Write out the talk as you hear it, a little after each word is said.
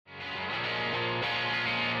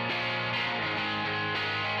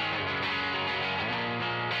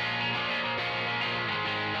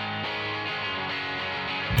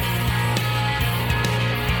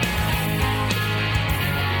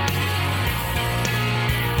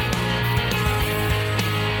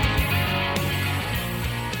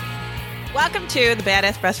Welcome to the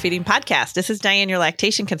Badass Breastfeeding Podcast. This is Diane, your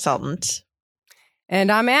lactation consultant.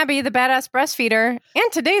 And I'm Abby, the Badass Breastfeeder.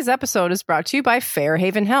 And today's episode is brought to you by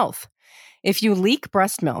Fairhaven Health. If you leak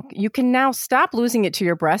breast milk, you can now stop losing it to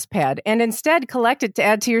your breast pad and instead collect it to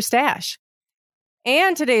add to your stash.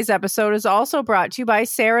 And today's episode is also brought to you by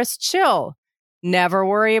Sarah's Chill. Never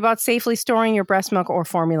worry about safely storing your breast milk or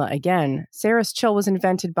formula again. Sarah's Chill was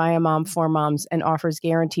invented by a mom for moms and offers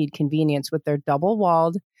guaranteed convenience with their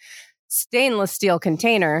double-walled stainless steel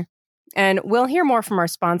container. And we'll hear more from our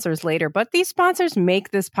sponsors later, but these sponsors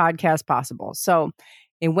make this podcast possible. So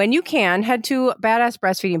and when you can, head to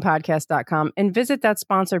badassbreastfeedingpodcast.com and visit that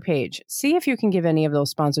sponsor page. See if you can give any of those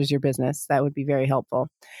sponsors your business. That would be very helpful.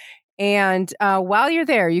 And while you're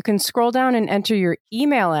there, you can scroll down and enter your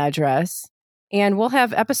email address, and we'll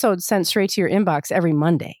have episodes sent straight to your inbox every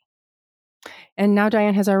Monday. And now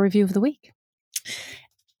Diane has our review of the week.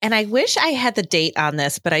 And I wish I had the date on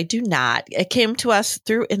this, but I do not. It came to us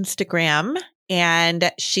through Instagram,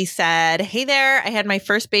 and she said, "Hey there, I had my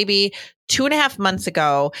first baby 2.5 months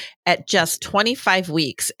ago at just 25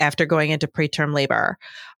 weeks after going into preterm labor.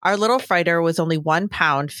 Our little fighter was only 1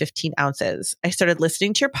 pound, 15 ounces. I started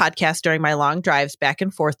listening to your podcast during my long drives back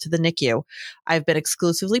and forth to the NICU. I've been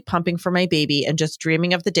exclusively pumping for my baby and just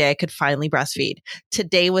dreaming of the day I could finally breastfeed.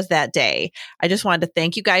 Today was that day. I just wanted to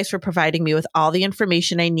thank you guys for providing me with all the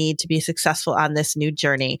information I need to be successful on this new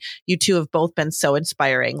journey. You two have both been so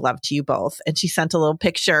inspiring. Love to you both." And she sent a little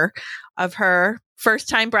picture of her first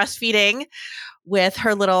time breastfeeding with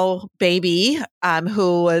her little baby,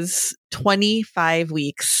 who was 25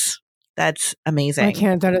 weeks. That's amazing. I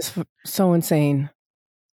can't. That is so insane.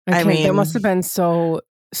 I mean, that must have been so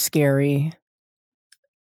scary.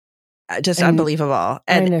 Just unbelievable.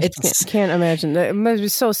 And I can't imagine. It must be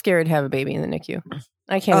so scary to have a baby in the NICU.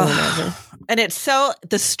 I can't even imagine. And it's so,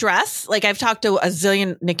 the stress, like I've talked to a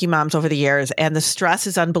zillion NICU moms over the years, and the stress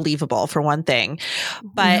is unbelievable for one thing.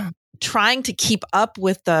 But trying to keep up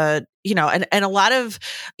with the, and a lot of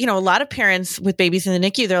parents with babies in the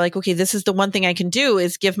NICU, they're like, okay, this is the one thing I can do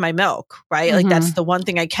is give my milk, right? Mm-hmm. Like that's the one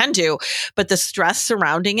thing I can do. But the stress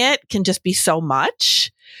surrounding it can just be so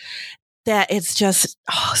much that it's just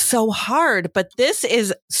so hard. But this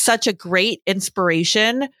is such a great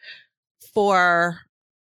inspiration for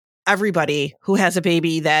everybody who has a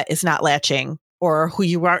baby that is not latching or who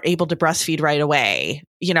you aren't able to breastfeed right away.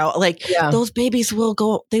 Those babies they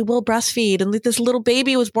will breastfeed. And this little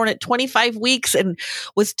baby was born at 25 weeks and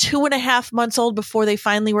was 2.5 months old before they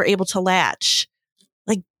finally were able to latch.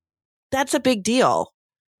 Like, that's a big deal.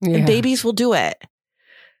 Yeah. And babies will do it.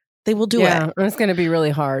 They will do it. It's going to be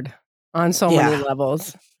really hard on so many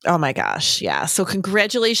levels. Oh my gosh. Yeah. So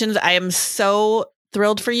congratulations. I am so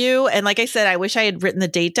thrilled for you. And like I said, I wish I had written the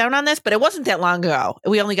date down on this, but it wasn't that long ago.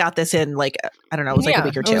 We only got this in it was like a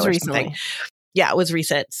week or two or something. Yeah, it was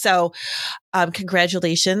recent. So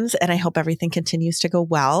congratulations. And I hope everything continues to go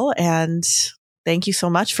well. And thank you so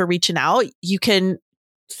much for reaching out. You can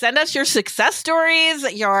send us your success stories,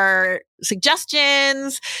 your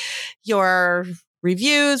suggestions, your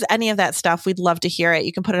reviews, any of that stuff. We'd love to hear it.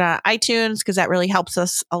 You can put it on iTunes because that really helps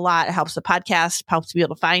us a lot. It helps the podcast, helps to be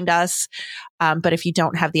able to find us. But if you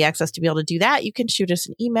don't have the access to be able to do that, you can shoot us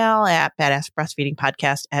an email at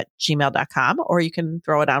badassbreastfeedingpodcast@gmail.com, or you can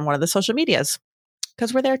throw it on one of the social medias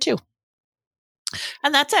because we're there too.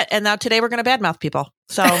 And that's it. And now today we're going to badmouth people.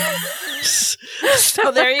 So,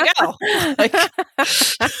 so there you go.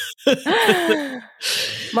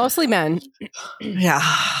 Mostly men. Yeah.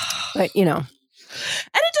 But, And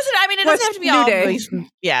it doesn't have to be all day.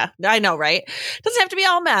 Yeah, I know, right? It doesn't have to be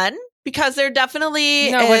all men because there definitely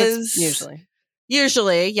is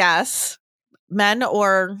usually, yes, men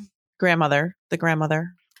or the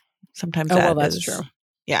grandmother. Sometimes that's true.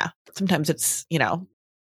 Yeah. Sometimes it's,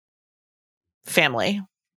 family.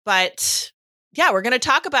 But yeah, we're going to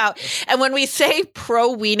talk about, and when we say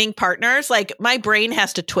pro-weaning partners, like my brain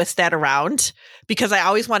has to twist that around because I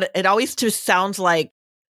always it always just sounds like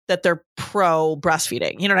that they're pro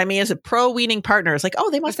breastfeeding. You know what I mean? Is it pro weaning partners? Like,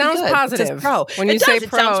 they must be good. Sounds positive. Pro. When you say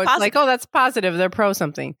pro, it's like, that's positive. They're pro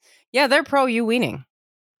something. Yeah, they're pro you weaning.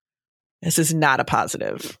 This is not a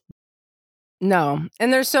positive. No.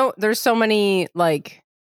 And there's so many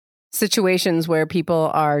situations where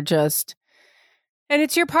people are just, and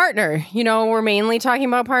it's your partner. We're mainly talking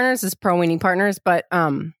about partners as pro weaning partners, but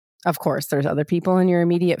of course there's other people in your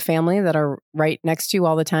immediate family that are right next to you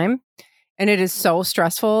all the time. And it is so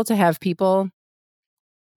stressful to have people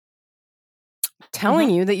telling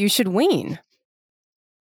you that you should wean.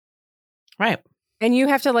 Right. And you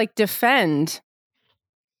have to defend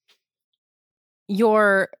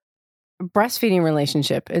your breastfeeding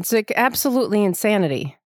relationship. It's absolutely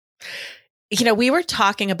insanity. we were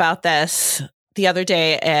talking about this the other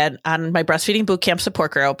day and on my breastfeeding boot camp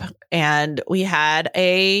support group, and we had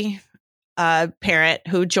a parent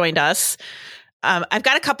who joined us. I've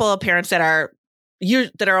got a couple of parents that are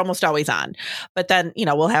almost always on, but then,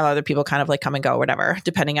 we'll have other people kind of like come and go, whatever,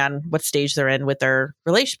 depending on what stage they're in with their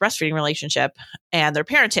breastfeeding relationship and their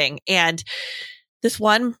parenting. And this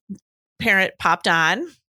one parent popped on,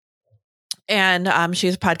 and she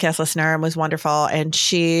was a podcast listener and was wonderful. And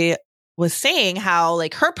she was saying how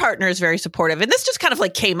like her partner is very supportive. And this just kind of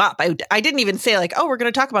like came up. I didn't even say like, oh, we're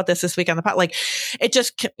going to talk about this week on the pod. Like it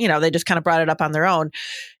just, they just kind of brought it up on their own.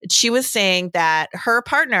 She was saying that her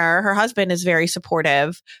partner, her husband, is very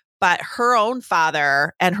supportive, but her own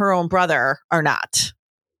father and her own brother are not.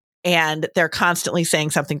 And they're constantly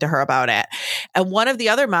saying something to her about it. And one of the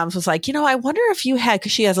other moms was like, I wonder if you had,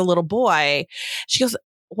 because she has a little boy. She goes,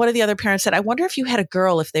 one of the other parents said, I wonder if you had a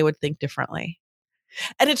girl, if they would think differently.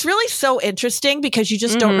 And it's really so interesting because you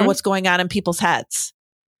just don't know what's going on in people's heads.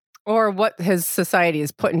 Or what his society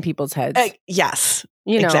is put in people's heads. Yes.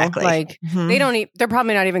 Exactly. Like they don't they're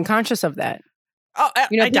probably not even conscious of that. Oh,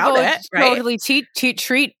 I doubt it. Totally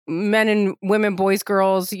treat men and women, boys,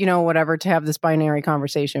 girls, whatever, to have this binary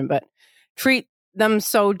conversation, but treat them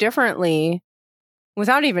so differently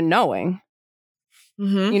without even knowing,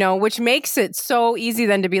 which makes it so easy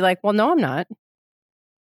then to be like, well, no, I'm not.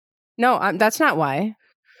 No, that's not why.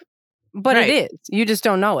 But it is. You just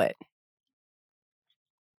don't know it.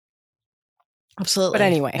 Absolutely. But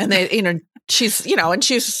anyway. And they, she's, and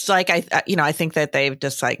she's like, I think that they've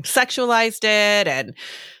just like sexualized it and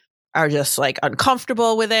are just like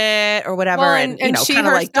uncomfortable with it or whatever. Well, and kind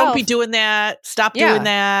of like, don't be doing that. Stop doing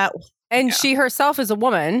that. And she herself is a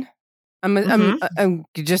woman. I'm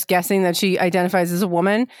just guessing that she identifies as a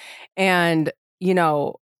woman. And,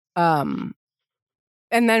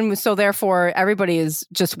 and then, so therefore, everybody is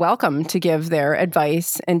just welcome to give their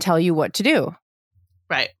advice and tell you what to do.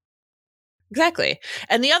 Right. Exactly.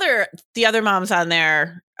 And the other moms on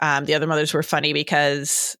there, the other mothers were funny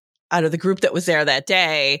because out of the group that was there that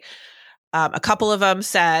day, a couple of them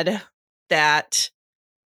said that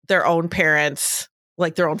their own parents,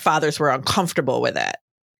 like their own fathers, were uncomfortable with it.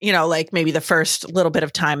 Like maybe the first little bit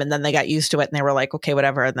of time, and then they got used to it and they were like, okay,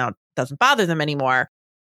 whatever. And now it doesn't bother them anymore.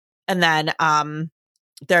 And then,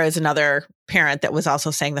 there is another parent that was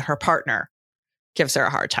also saying that her partner gives her a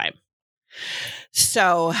hard time.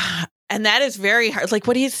 So, and that is very hard. Like,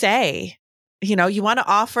 what do you say? You want to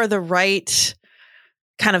offer the right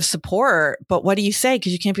kind of support, but what do you say?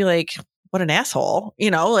 Because you can't be like, what an asshole.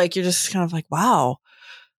 Like you're just kind of like, wow,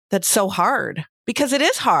 that's so hard. Because it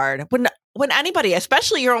is hard when anybody,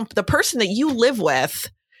 especially the person that you live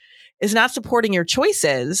with, is not supporting your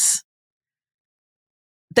choices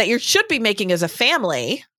that you should be making as a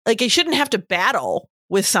family. Like you shouldn't have to battle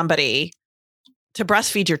with somebody to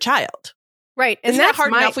breastfeed your child. Right. And isn't that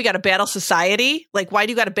hard enough? We got to battle society. Like, why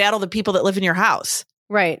do you got to battle the people that live in your house?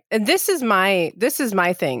 Right. And this is my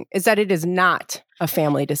thing, is that it is not a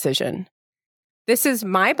family decision. This is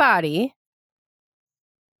my body.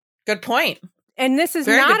 Good point. And this is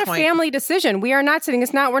not a family decision. We are not sitting.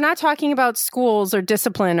 We're not talking about schools or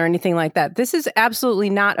discipline or anything like that. This is absolutely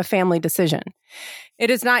not a family decision. It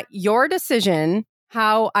is not your decision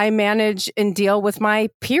how I manage and deal with my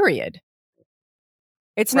period.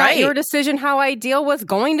 It's not your decision how I deal with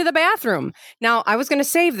going to the bathroom. Now, I was going to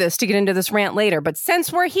save this to get into this rant later, but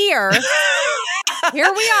since we're here, here we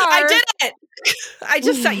are. I did it. I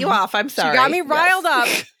just set you off. I'm sorry. You got me riled up.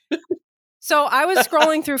 So I was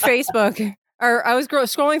scrolling through Facebook, or I was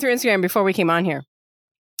scrolling through Instagram before we came on here,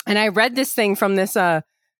 and I read this thing from this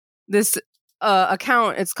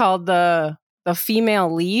account. It's called the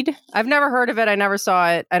Female Lead. I've never heard of it. I never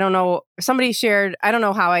saw it. I don't know. Somebody shared. I don't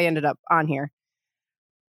know how I ended up on here.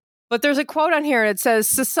 But there's a quote on here. It says,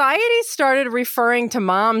 society started referring to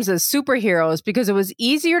moms as superheroes because it was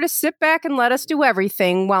easier to sit back and let us do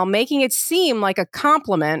everything while making it seem like a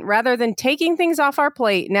compliment rather than taking things off our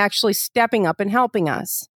plate and actually stepping up and helping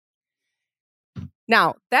us.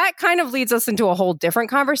 Now, that kind of leads us into a whole different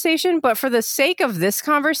conversation. But for the sake of this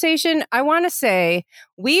conversation, I want to say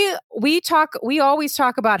we always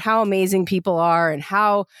talk about how amazing people are and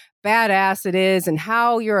how badass it is and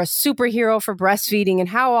how you're a superhero for breastfeeding and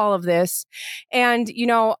how all of this. And,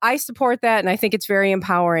 I support that and I think it's very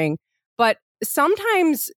empowering. But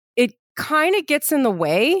sometimes it kind of gets in the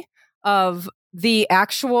way of the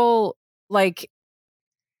actual, like,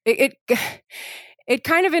 it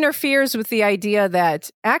kind of interferes with the idea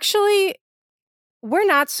that actually we're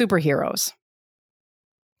not superheroes.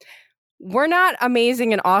 We're not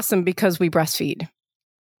amazing and awesome because we breastfeed.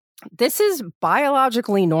 This is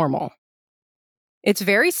biologically normal. It's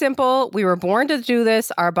very simple. We were born to do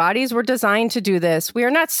this. Our bodies were designed to do this. We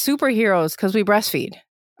are not superheroes because we breastfeed.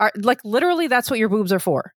 Literally, that's what your boobs are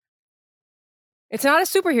for. It's not a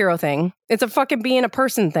superhero thing. It's a fucking being a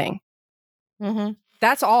person thing. Mm-hmm.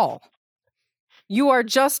 That's all. You are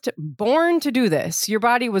just born to do this. Your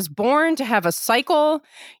body was born to have a cycle.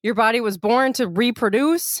 Your body was born to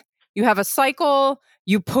reproduce. You have a cycle.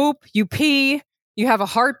 You poop, you pee. You have a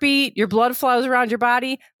heartbeat, your blood flows around your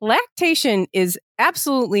body. Lactation is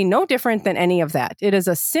absolutely no different than any of that. It is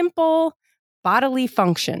a simple bodily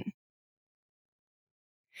function.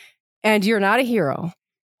 And you're not a hero.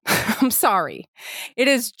 I'm sorry. It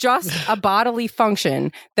is just a bodily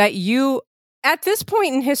function that you, at this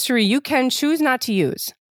point in history, you can choose not to use.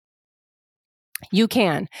 You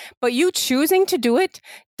can. But you choosing to do it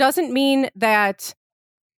doesn't mean that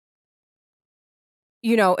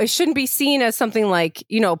it shouldn't be seen as something like,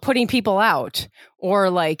 putting people out or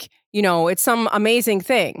like, it's some amazing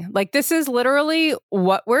thing. Like, this is literally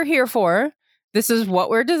what we're here for. This is what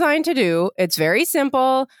we're designed to do. It's very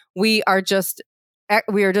simple. We are just,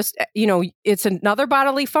 it's another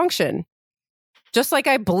bodily function. Just like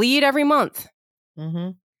I bleed every month.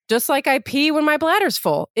 Mm-hmm. Just like I pee when my bladder's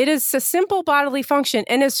full. It is a simple bodily function.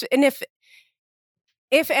 And if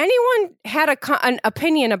anyone had an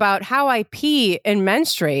opinion about how I pee and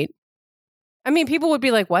menstruate, I mean, people would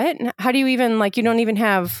be like, what? How do you even, you don't even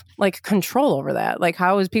have, control over that? Like,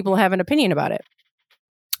 how is people have an opinion about it?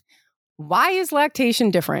 Why is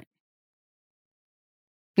lactation different?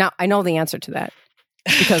 Now, I know the answer to that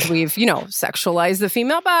because we've, sexualized the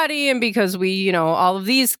female body and because we, all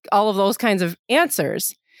of those kinds of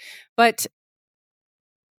answers. But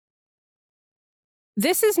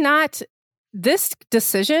this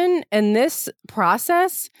decision and this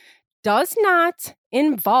process does not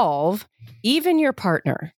involve even your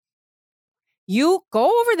partner. You go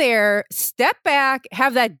over there, step back,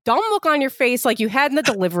 have that dumb look on your face like you had in the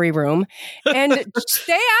delivery room, and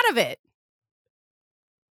stay out of it.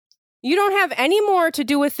 You don't have any more to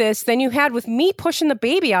do with this than you had with me pushing the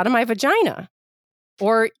baby out of my vagina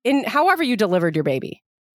or in however you delivered your baby.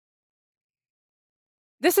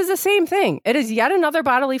 This is the same thing. It is yet another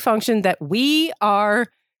bodily function that we are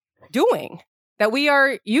doing, that we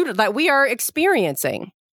are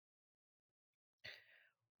experiencing.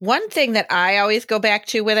 One thing that I always go back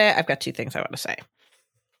to with it, I've got two things I want to say,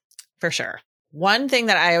 for sure. One thing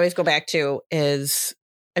that I always go back to is,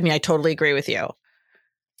 I totally agree with you.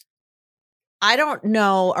 I don't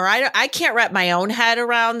know, or I can't wrap my own head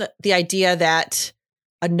around the idea that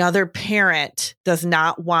another parent does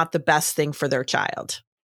not want the best thing for their child.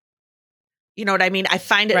 You know what I mean? I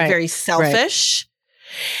find it very selfish.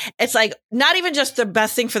 Right. It's like not even just the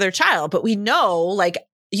best thing for their child, but we know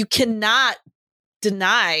you cannot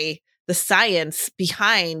deny the science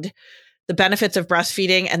behind the benefits of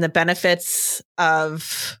breastfeeding and the benefits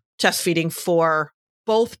of chest feeding for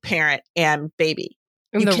both parent and baby.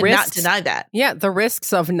 And you cannot deny that. Yeah, the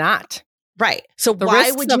risks of not. Right. So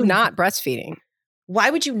why would you not breastfeeding? Why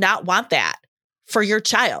would you not want that for your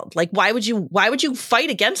child? Why would you fight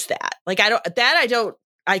against that?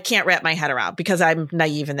 I can't wrap my head around because I'm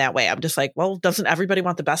naive in that way. I'm just like, well, doesn't everybody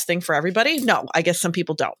want the best thing for everybody? No, I guess some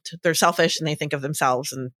people don't. They're selfish and they think of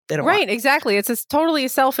themselves and they don't. Right, exactly. It's a totally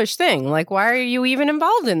selfish thing. Why are you even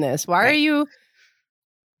involved in this? Why are you?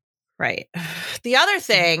 Right. The other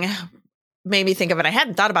thing made me think of it. I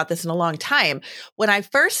hadn't thought about this in a long time. When I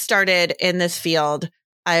first started in this field,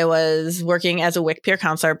 I was working as a WIC peer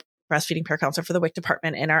counselor, breastfeeding peer counselor for the WIC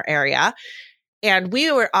department in our area. And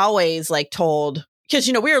we were always told,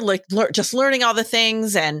 because, we were just learning all the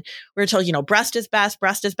things and we were told, breast is best,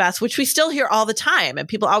 which we still hear all the time. And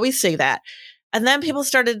people always say that. And then people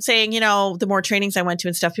started saying, the more trainings I went to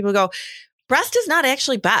and stuff, people go, breast is not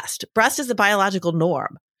actually best. Breast is the biological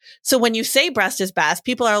norm. So when you say breast is best,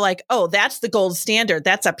 people are like, oh, that's the gold standard.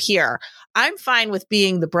 That's up here. I'm fine with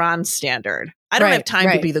being the bronze standard. I don't have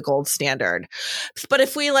time to be the gold standard. But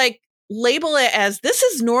if we label it as this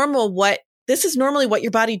is normally what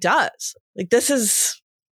your body does. This is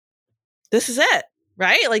it,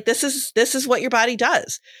 right? This is what your body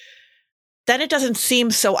does. Then it doesn't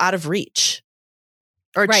seem so out of reach.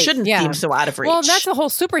 Or it shouldn't seem so out of reach. Well, that's the whole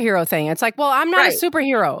superhero thing. It's like, well, I'm not a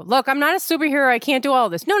superhero. Look, I'm not a superhero. I can't do all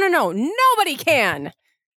this. No. Nobody can.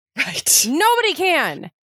 Right. Nobody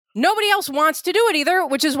can. Nobody else wants to do it either,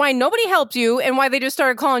 which is why nobody helped you and why they just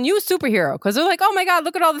started calling you a superhero. Because they're like, oh my God,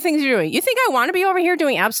 look at all the things you're doing. You think I want to be over here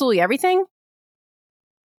doing absolutely everything?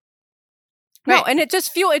 Right. No, and it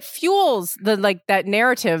just fuels the that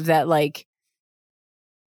narrative that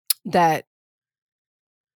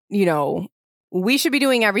we should be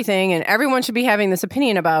doing everything and everyone should be having this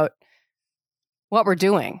opinion about what we're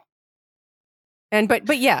doing. And but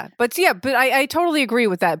I totally agree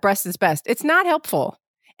with that. Breast is best. It's not helpful.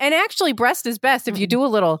 And actually, breast is best if you do a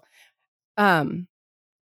little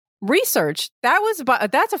research.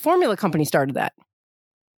 That's a formula company started that.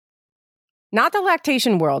 Not the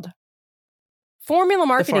lactation world. Formula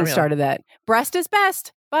marketing started that. Breast is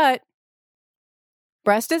best, but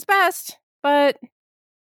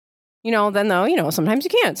then though, sometimes you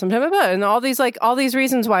can't, sometimes, and all these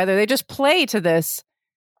reasons why they just play to this.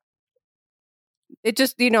 It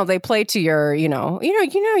just, they play to your, you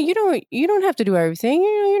don't have to do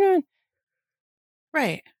everything.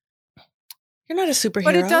 Right. You're not a superhero.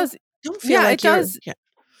 But it does. Don't feel like it does. Yeah.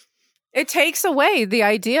 It takes away the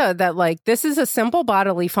idea that this is a simple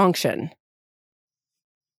bodily function.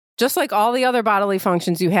 Just like all the other bodily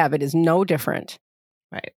functions you have, it is no different.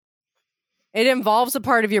 Right. It involves a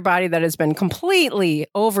part of your body that has been completely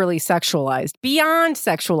overly sexualized, beyond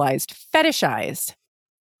sexualized, fetishized.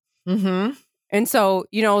 Mm-hmm. And so,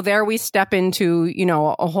 there we step into,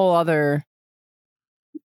 a whole other,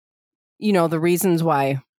 the reasons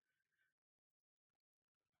why,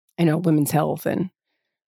 women's health and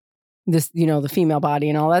this, the female body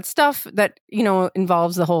and all that stuff that,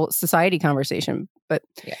 involves the whole society conversation. But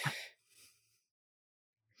yeah,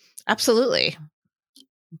 absolutely.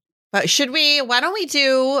 But why don't we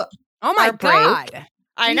do oh my God. Break?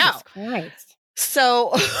 I Jesus know. Christ.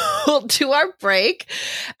 So we'll do our break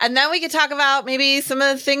and then we can talk about maybe some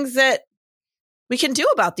of the things that we can do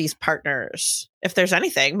about these partners. If there's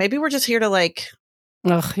anything, maybe we're just here to Ugh,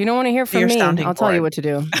 you don't want to hear from me. I'll tell you what to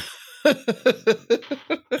do.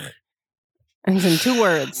 And it's in 2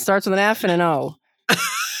 words. Starts with an F and an O.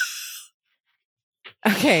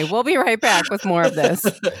 Okay, we'll be right back with more of this.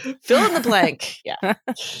 Fill in the blank. Yeah.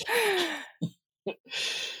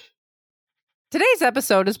 Today's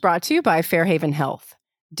episode is brought to you by Fairhaven Health.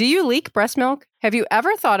 Do you leak breast milk? Have you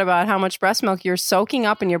ever thought about how much breast milk you're soaking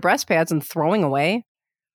up in your breast pads and throwing away?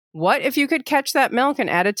 What if you could catch that milk and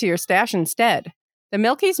add it to your stash instead? The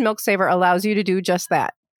Milky's Milk Saver allows you to do just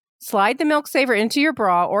that. Slide the Milk Saver into your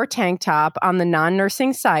bra or tank top on the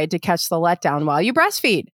non-nursing side to catch the letdown while you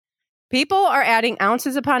breastfeed. People are adding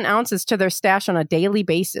ounces upon ounces to their stash on a daily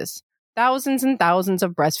basis. Thousands and thousands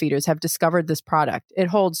of breastfeeders have discovered this product. It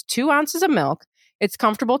holds 2 ounces of milk. It's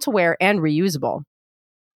comfortable to wear and reusable.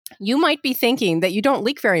 You might be thinking that you don't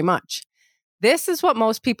leak very much. This is what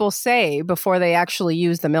most people say before they actually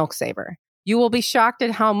use the Milk Saver. You will be shocked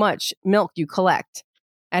at how much milk you collect,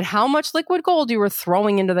 at how much liquid gold you are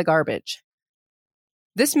throwing into the garbage.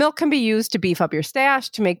 This milk can be used to beef up your stash,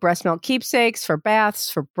 to make breast milk keepsakes, for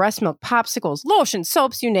baths, for breast milk popsicles, lotions,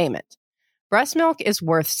 soaps, you name it. Breast milk is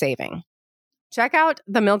worth saving. Check out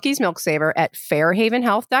the Milky's Milk Saver at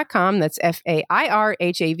fairhavenhealth.com. That's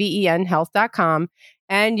FAIRHAVEN health.com.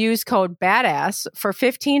 And use code BADASS for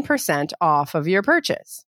 15% off of your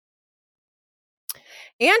purchase.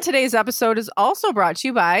 And today's episode is also brought to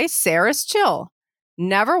you by Sarah's Chill.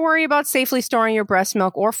 Never worry about safely storing your breast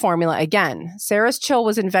milk or formula again. Sarah's Chill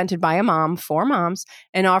was invented by a mom for moms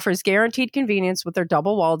and offers guaranteed convenience with their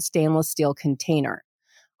double-walled stainless steel container.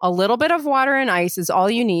 A little bit of water and ice is all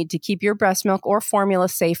you need to keep your breast milk or formula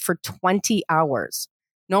safe for 20 hours.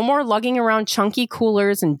 No more lugging around chunky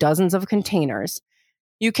coolers and dozens of containers.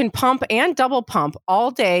 You can pump and double pump all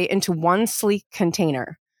day into one sleek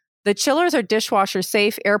container. The chillers are dishwasher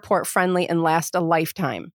safe, airport friendly, and last a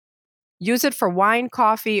lifetime. Use it for wine,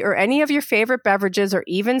 coffee, or any of your favorite beverages or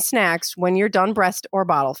even snacks when you're done breast or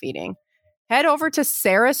bottle feeding. Head over to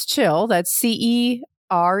Sarah's Chill, that's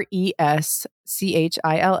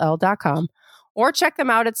CERESCHILL.com, or check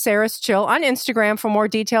them out at Sarah's Chill on Instagram for more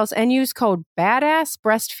details and use code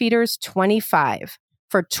BADASSBreastfeeders25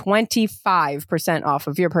 for 25% off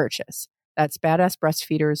of your purchase. That's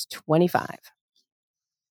BADASSBreastfeeders25.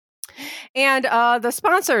 And the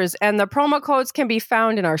sponsors and the promo codes can be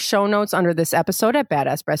found in our show notes under this episode at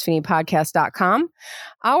badassbreastfeedingpodcast.com.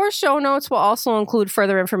 Our show notes will also include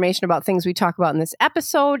further information about things we talk about in this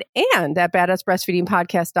episode. And at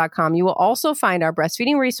badassbreastfeedingpodcast.com, you will also find our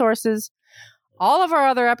breastfeeding resources, all of our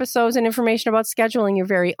other episodes, and information about scheduling your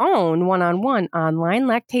very own one-on-one online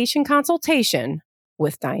lactation consultation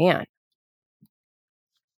with Diane.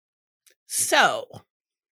 So...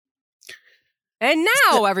 And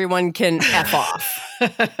now everyone can F off.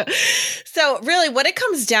 So really what it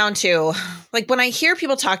comes down to, when I hear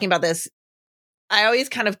people talking about this, I always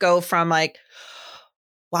kind of go from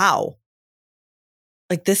wow,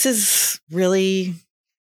 this is really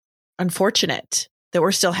unfortunate that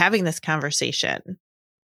we're still having this conversation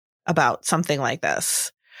about something like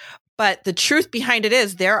this. But the truth behind it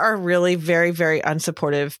is there are really very, very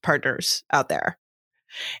unsupportive partners out there.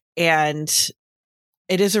 And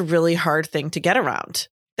it is a really hard thing to get around.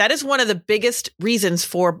 That is one of the biggest reasons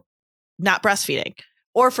for not breastfeeding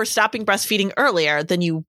or for stopping breastfeeding earlier than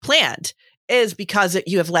you planned, is because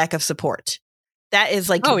you have lack of support. That is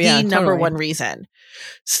like the number one reason.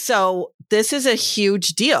 So this is a huge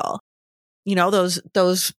deal. You know,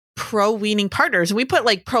 those pro-weaning partners. And we put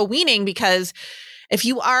like pro-weaning because if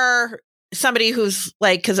you are somebody who's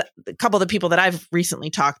like, because a couple of the people that I've recently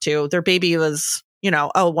talked to, their baby was, you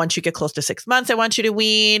know, oh, once you get close to 6 months, I want you to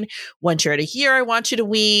wean. Once you're at a year, I want you to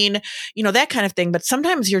wean, you know, that kind of thing. But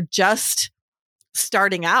sometimes you're just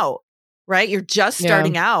starting out, right? You're just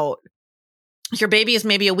starting out. Your baby is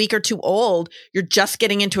maybe a week or two old. You're just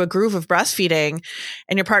getting into a groove of breastfeeding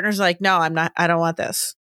and your partner's like, no, I don't want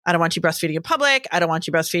this. I don't want you breastfeeding in public. I don't want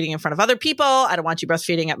you breastfeeding in front of other people. I don't want you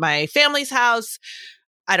breastfeeding at my family's house.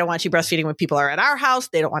 I don't want you breastfeeding when people are at our house.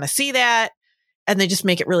 They don't want to see that. And they just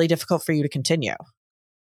make it really difficult for you to continue.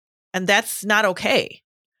 And that's not okay.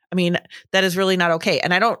 I mean, that is really not okay.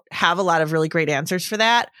 And I don't have a lot of really great answers for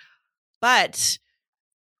that, but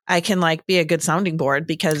I can like be a good sounding board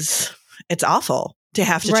because it's awful to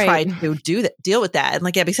have to try to deal with that. And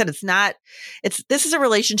like Abby said, this is a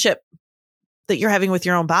relationship that you're having with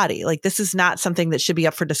your own body. Like this is not something that should be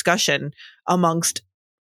up for discussion amongst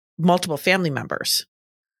multiple family members.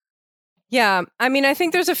 Yeah. I mean, I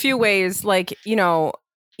think there's a few ways, like, you know,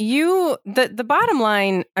 the bottom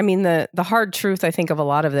line, I mean, the hard truth, I think, of a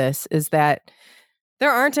lot of this is that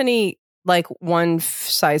there aren't any like one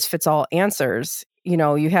size fits all answers. You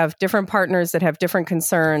know, you have different partners that have different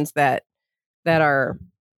concerns that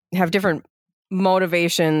have different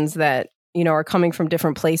motivations that, you know, are coming from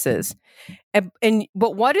different places.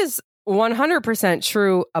 But what is 100%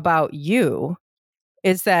 true about you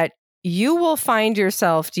is that you will find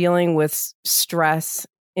yourself dealing with stress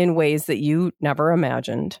in ways that you never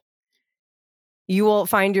imagined. You will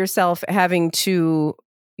find yourself having to,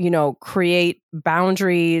 you know, create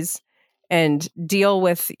boundaries and deal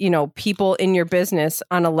with, you know, people in your business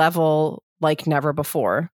on a level like never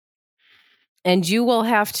before. And you will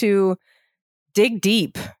have to dig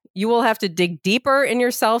deep. You will have to dig deeper in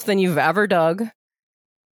yourself than you've ever dug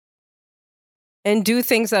and do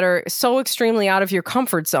things that are so extremely out of your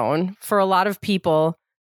comfort zone. For a lot of people,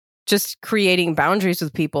 just creating boundaries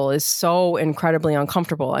with people is so incredibly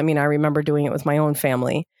uncomfortable. I mean, I remember doing it with my own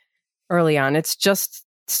family early on. It's just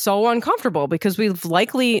so uncomfortable because we've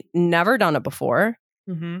likely never done it before.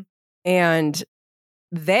 Mm-hmm. And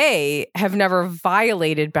they have never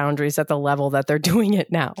violated boundaries at the level that they're doing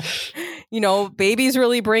it now. You know, babies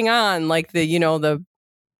really bring on like the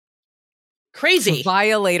crazy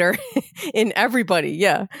violator in everybody.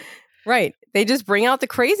 Yeah. Right. They just bring out the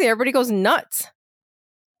crazy. Everybody goes nuts.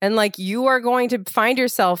 And like you are going to find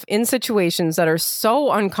yourself in situations that are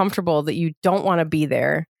so uncomfortable that you don't want to be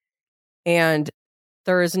there. And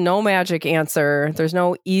there is no magic answer. There's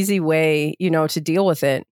no easy way, you know, to deal with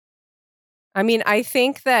it. I mean, I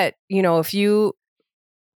think that, you know, some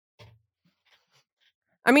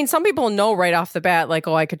people know right off the bat, like,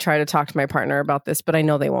 oh, I could try to talk to my partner about this, but I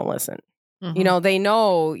know they won't listen. Mm-hmm. You know, they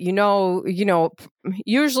know,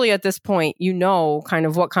 usually at this point, you know, kind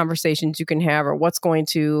of what conversations you can have or what's going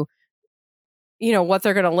to, you know, what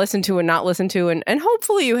they're going to listen to and not listen to. And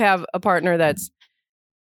hopefully you have a partner that's,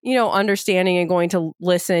 you know, understanding and going to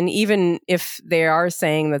listen, even if they are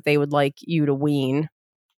saying that they would like you to wean.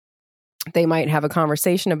 They might have a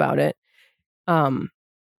conversation about it.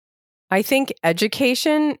 I think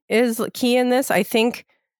education is key in this. I think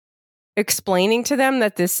explaining to them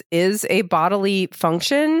that this is a bodily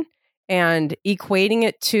function and equating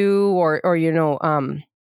it to, or you know,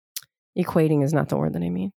 equating is not the word that I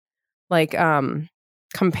mean. Like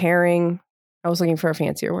comparing, I was looking for a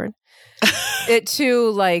fancier word. It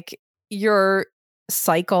to like your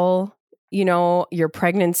cycle, you know, your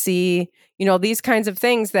pregnancy, you know, these kinds of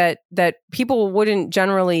things that people wouldn't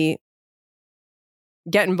generally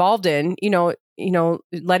get involved in, you know,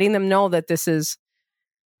 letting them know that this is,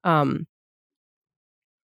 you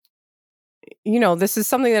know, this is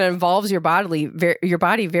something that involves your body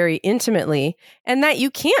very intimately, and that you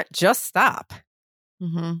can't just stop.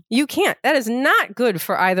 Mm-hmm. You can't. That is not good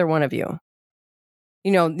for either one of you.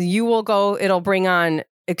 You know, it'll bring on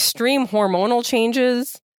extreme hormonal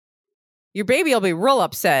changes. Your baby will be real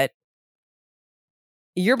upset.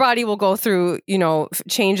 Your body will go through, you know,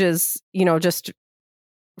 changes, you know, just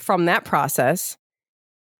from that process.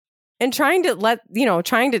 And trying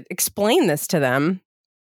to explain this to them,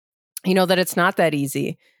 you know, that it's not that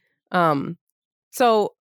easy.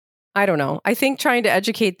 So I don't know. I think trying to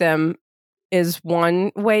educate them is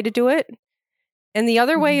one way to do it. And the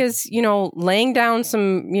other way is, laying down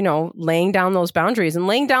those boundaries and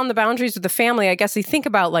laying down the boundaries with the family. I guess I think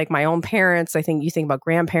about like my own parents. I think you think about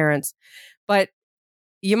grandparents, but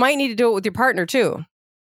you might need to do it with your partner too.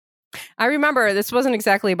 I remember this wasn't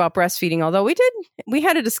exactly about breastfeeding, although we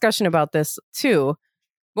had a discussion about this too.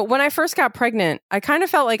 But when I first got pregnant, I kind of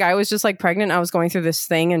felt like I was just like pregnant. I was going through this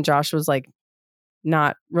thing and Josh was like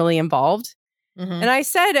not really involved. Mm-hmm. And I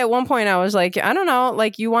said at one point, I was like, I don't know,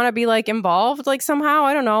 like you want to be like involved, like somehow,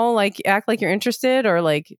 I don't know, like act like you're interested or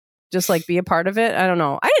like just like be a part of it. I don't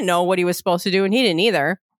know. I didn't know what he was supposed to do and he didn't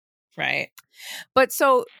either. Right. But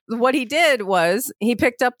so what he did was he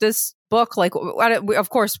picked up this book, like, of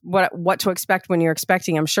course, what to expect when you're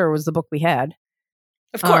expecting, I'm sure was the book we had.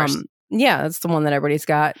 Of course. Yeah, that's the one that everybody's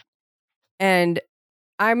got. And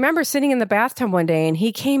I remember sitting in the bathtub one day and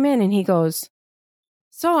he came in and he goes,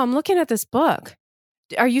 so I'm looking at this book.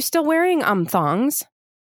 Are you still wearing thongs?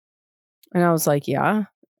 And I was like, yeah.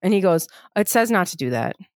 And he goes, it says not to do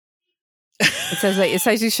that. It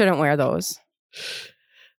says you shouldn't wear those.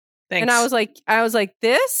 Thanks. And I was like,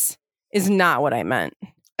 this is not what I meant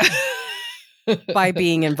by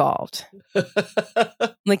being involved.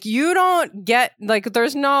 Like you don't get like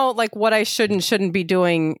there's no like what I should and shouldn't be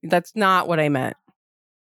doing. That's not what I meant.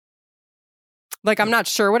 Like I'm not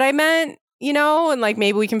sure what I meant. And like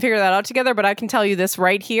maybe we can figure that out together, but I can tell you this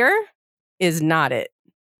right here is not it.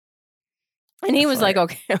 And he was like,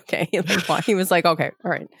 okay. He was like, okay,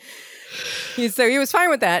 all right. So he was fine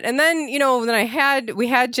with that. And then, then we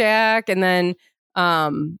had Jack and then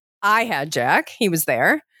I had Jack. He was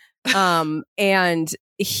there. And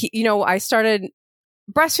he, I started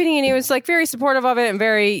breastfeeding and he was like very supportive of it and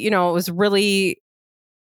very, it was really,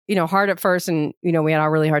 hard at first. And, we had a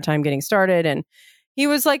really hard time getting started and he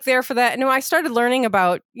was like there for that. And I started learning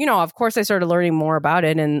about, of course I started learning more about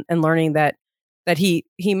it and learning that he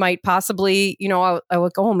might possibly, I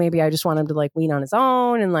would go, oh, maybe I just want him to like wean on his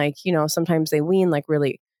own. And like, sometimes they wean like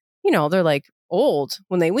really, they're like old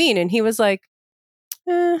when they wean. And he was like,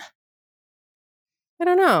 I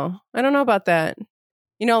don't know. I don't know about that.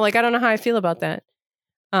 Like, I don't know how I feel about that.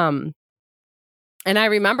 And I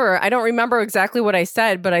don't remember exactly what I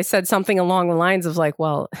said, but I said something along the lines of like,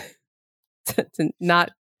 well, not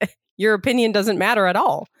your opinion doesn't matter at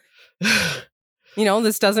all.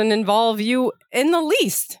 This doesn't involve you in the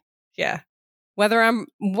least. Yeah. Whether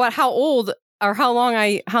how old or how long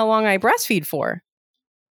I breastfeed for.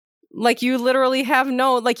 Like you literally have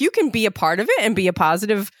you can be a part of it and be a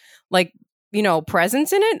positive,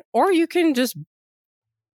 presence in it, or you can just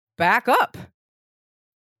back up.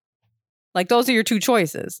 Like those are your two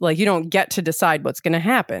choices. Like you don't get to decide what's going to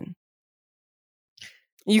happen.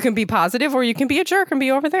 You can be positive or you can be a jerk and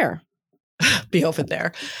be over there. Be over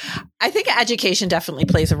there. I think education definitely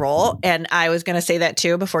plays a role. And I was going to say that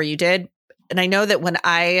too before you did. And I know that when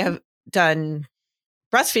I have done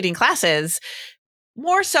breastfeeding classes,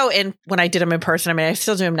 more so when I did them in person, I mean, I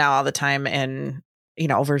still do them now all the time and,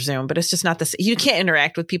 over Zoom, but it's just not you can't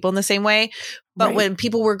interact with people in the same way. But right. When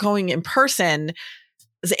people were going in person, I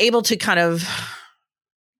was able to kind of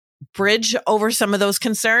bridge over some of those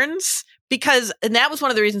concerns and that was one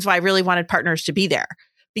of the reasons why I really wanted partners to be there.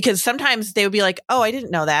 Because sometimes they would be like, oh, I didn't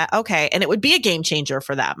know that. Okay. And it would be a game changer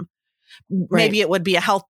for them. Right. Maybe it would be a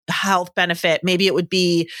health benefit. Maybe it would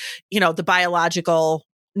be, the biological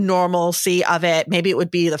normalcy of it. Maybe it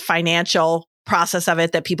would be the financial process of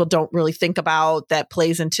it that people don't really think about that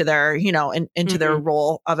plays into their, into their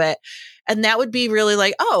role of it. And that would be really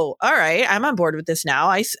like, oh, all right, I'm on board with this now.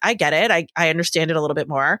 I get it. I understand it a little bit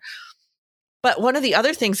more. But one of the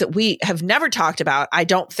other things that we have never talked about, I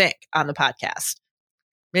don't think, on the podcast,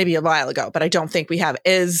 maybe a while ago, but I don't think we have,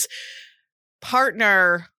 is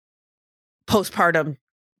partner postpartum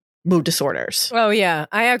mood disorders. Oh, yeah.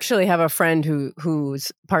 I actually have a friend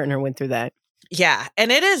whose partner went through that. Yeah.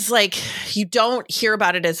 And it is like, you don't hear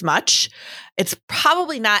about it as much. It's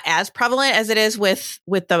probably not as prevalent as it is with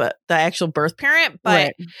the actual birth parent, but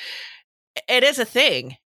right. It is a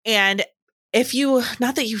thing. And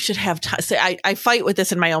not that you should have time. So I fight with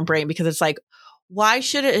this in my own brain because it's like, why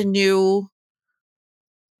should a new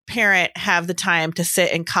parent have the time to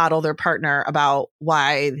sit and coddle their partner about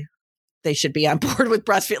why they should be on board with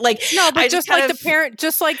breastfeeding? Like, no, but just like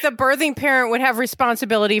the birthing parent would have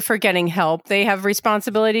responsibility for getting help, they have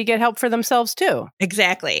responsibility to get help for themselves too.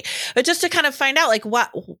 Exactly. But just to kind of find out, like,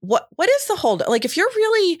 what is the hold? Like, if you're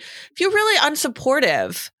really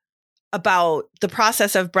unsupportive about the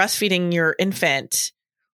process of breastfeeding your infant,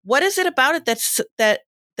 what is it about it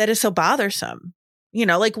that is so bothersome?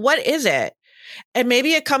 Like, what is it? And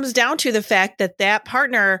maybe it comes down to the fact that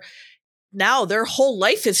partner now their whole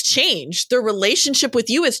life has changed. Their relationship with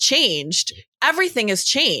you has changed. Everything has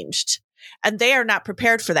changed. And they are not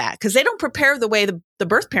prepared for that because they don't prepare the way the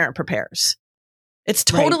birth parent prepares. It's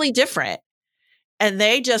totally different. And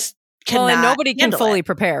they just cannot and nobody can fully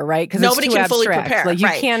prepare, right? Because nobody can fully prepare. Like you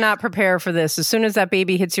cannot prepare for this. As soon as that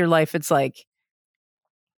baby hits your life, it's like,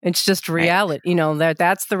 it's just reality. You know,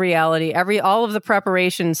 that's the reality. All of the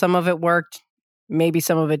preparation, some of it worked, maybe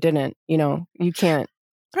some of it didn't. You know, you can't.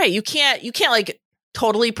 Right. You can't like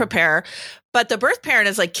totally prepare, but the birth parent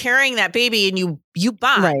is like carrying that baby and you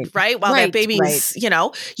bond, right? While that baby's, you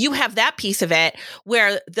know, you have that piece of it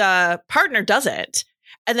where the partner doesn't.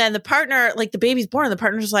 And then the partner, like the baby's born, the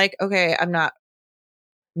partner's like, okay, I'm not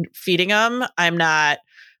feeding him. I'm not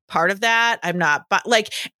part of that. I'm not, but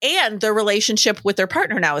like, and their relationship with their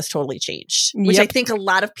partner now is totally changed, which I think a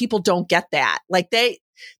lot of people don't get that. Like they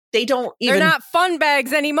don't even. They're not fun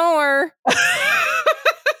bags anymore.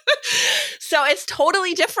 So it's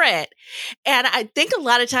totally different. And I think a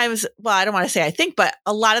lot of times, well, I don't want to say I think, but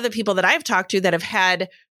a lot of the people that I've talked to that have had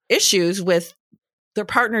issues with their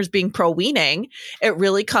partners being pro-weaning, it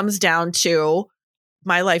really comes down to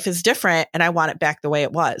my life is different and I want it back the way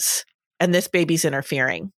it was. And this baby's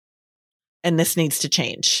interfering and this needs to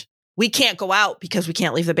change. We can't go out because we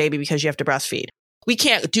can't leave the baby because you have to breastfeed. We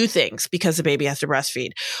can't do things because the baby has to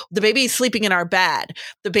breastfeed. The baby is sleeping in our bed.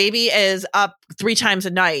 The baby is up 3 times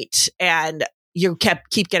a night and you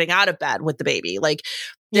keep getting out of bed with the baby. Like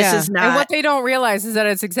this is not. And what they don't realize is that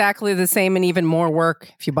it's exactly the same and even more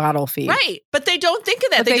work if you bottle feed. Right. But they don't think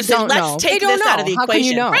of that. They just say, let's take this out of the equation. How can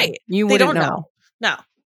you know? Right. You wouldn't know. No.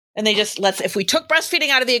 And they just if we took breastfeeding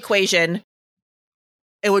out of the equation,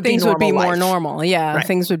 it would things be normal. Would be life. more normal. Yeah. Right.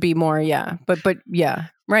 Things would be more. Yeah. But yeah.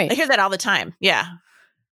 Right. I hear that all the time. Yeah.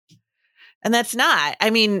 And that's not,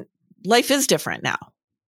 I mean, life is different now.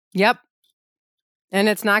 Yep. And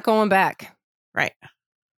it's not going back. Right.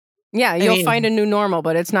 Yeah. You'll find a new normal,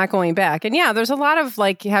 but it's not going back. And yeah, there's a lot of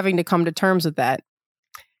like having to come to terms with that.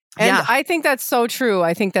 And I think that's so true.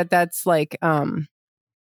 I think that's like, I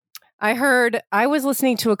was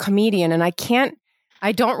listening to a comedian and I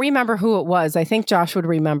don't remember who it was. I think Josh would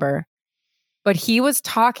remember, but he was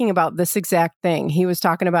talking about this exact thing. He was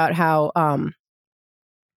talking about how,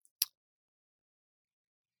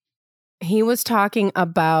 he was talking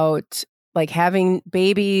about like having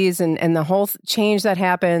babies and the whole change that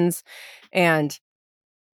happens. And,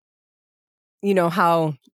 you know,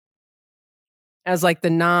 how as like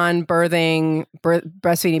the non-birthing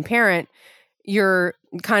breastfeeding parent, you're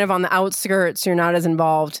kind of on the outskirts. You're not as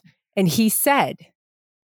involved. And he said,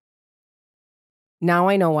 now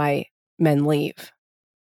I know why men leave.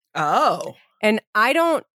 Oh. And I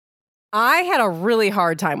had a really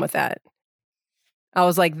hard time with that. I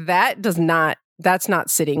was like, that's not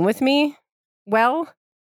sitting with me well.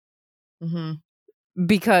 Mm-hmm.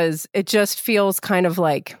 Because it just feels kind of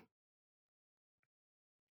like,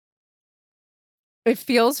 it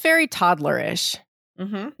feels very toddlerish.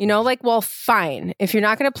 Mm-hmm. You know, like, well, fine. If you're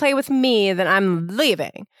not going to play with me, then I'm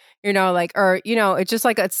leaving. You know, like, or, you know, it's just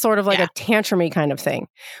like, it's sort of like a tantrumy kind of thing.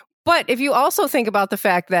 But if you also think about the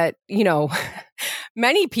fact that, you know,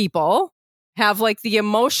 many people have like the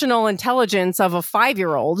emotional intelligence of a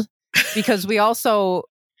 5-year-old because we also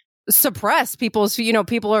suppress people's, you know,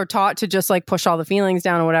 people are taught to just like push all the feelings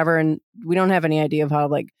down or whatever. And we don't have any idea of how to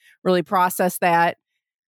like really process that,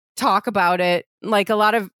 talk about it. Like a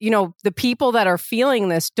lot of, you know, the people that are feeling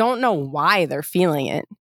this don't know why they're feeling it.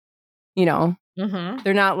 You know,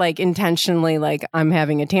 they're not like intentionally like I'm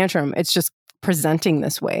having a tantrum. It's just presenting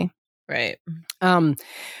this way. Right.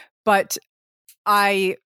 But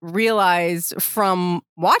I realize from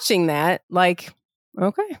watching that, like,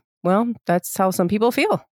 okay, well, that's how some people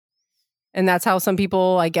feel. And that's how some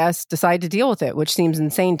people, I guess, decide to deal with it, which seems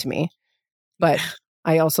insane to me. But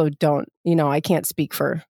I also don't, you know, I can't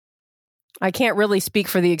really speak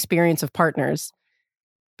for the experience of partners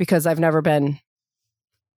because I've never been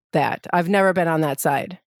that. I've never been on that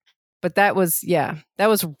side. But that was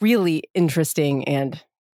really interesting. And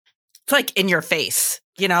it's like in your face,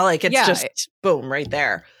 you know, like it's just boom right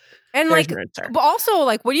there. And there's but also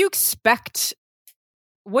like, what do you expect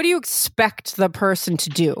the person to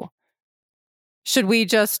do? Should we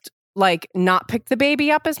just like not pick the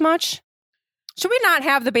baby up as much? Should we not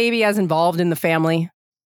have the baby as involved in the family?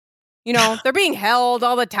 You know, they're being held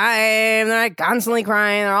all the time. They're like constantly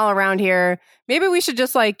crying. They're all around here. Maybe we should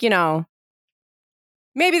just like, you know,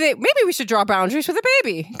 maybe we should draw boundaries with the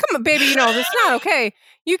baby. Come on, baby, you know, this is not okay.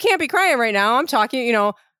 You can't be crying right now. I'm talking, you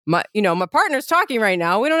know, my partner's talking right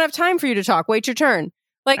now. We don't have time for you to talk. Wait your turn.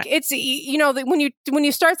 Like it's, you know, when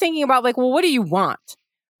you start thinking about like, well, what do you want?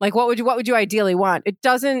 Like, what would you ideally want? It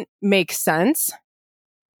doesn't make sense.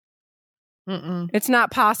 It's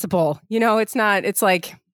not possible. It's not, it's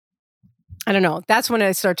like, I don't know. That's when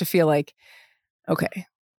I start to feel like, okay,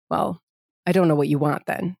 well, I don't know what you want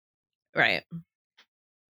then. Right.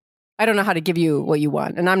 I don't know how to give you what you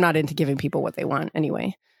want. And I'm not into giving people what they want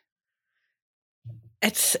anyway.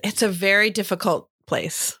 It's a very difficult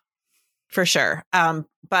place for sure.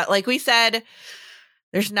 But like we said,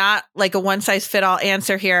 there's not like a one size fit all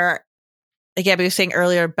answer here. Like Abby was saying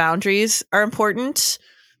earlier, boundaries are important.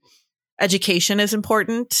 Education is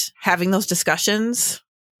important. Having those discussions.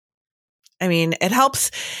 I mean,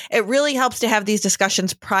 it really helps to have these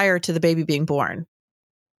discussions prior to the baby being born,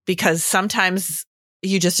 because sometimes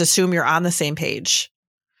you just assume you're on the same page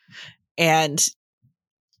and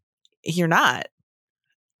you're not.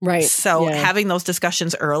 Right. So having those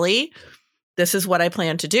discussions early, this is what I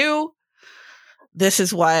plan to do. This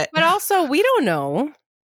is what. But also, we don't know.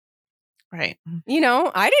 Right.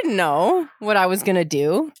 I didn't know what I was going to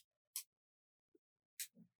do.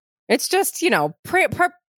 It's just,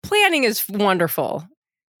 planning is wonderful.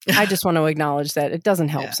 I just want to acknowledge that it doesn't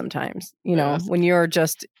help sometimes,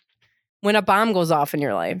 when a bomb goes off in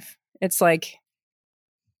your life, it's like,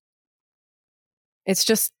 it's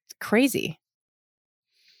just crazy.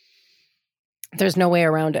 There's no way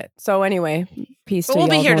around it. So anyway, peace to you. We'll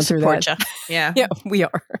be here to support you. Yeah. Yeah, we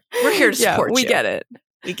are. We're here to support you. We get it.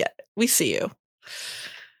 We get it. We see you.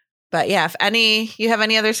 But yeah, if you have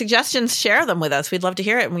any other suggestions, share them with us. We'd love to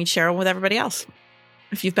hear it, and we'd share them with everybody else.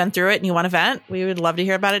 If you've been through it and you want to vent, we would love to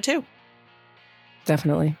hear about it too.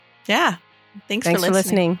 Definitely. Yeah. Thanks for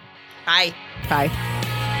listening. Bye. Bye.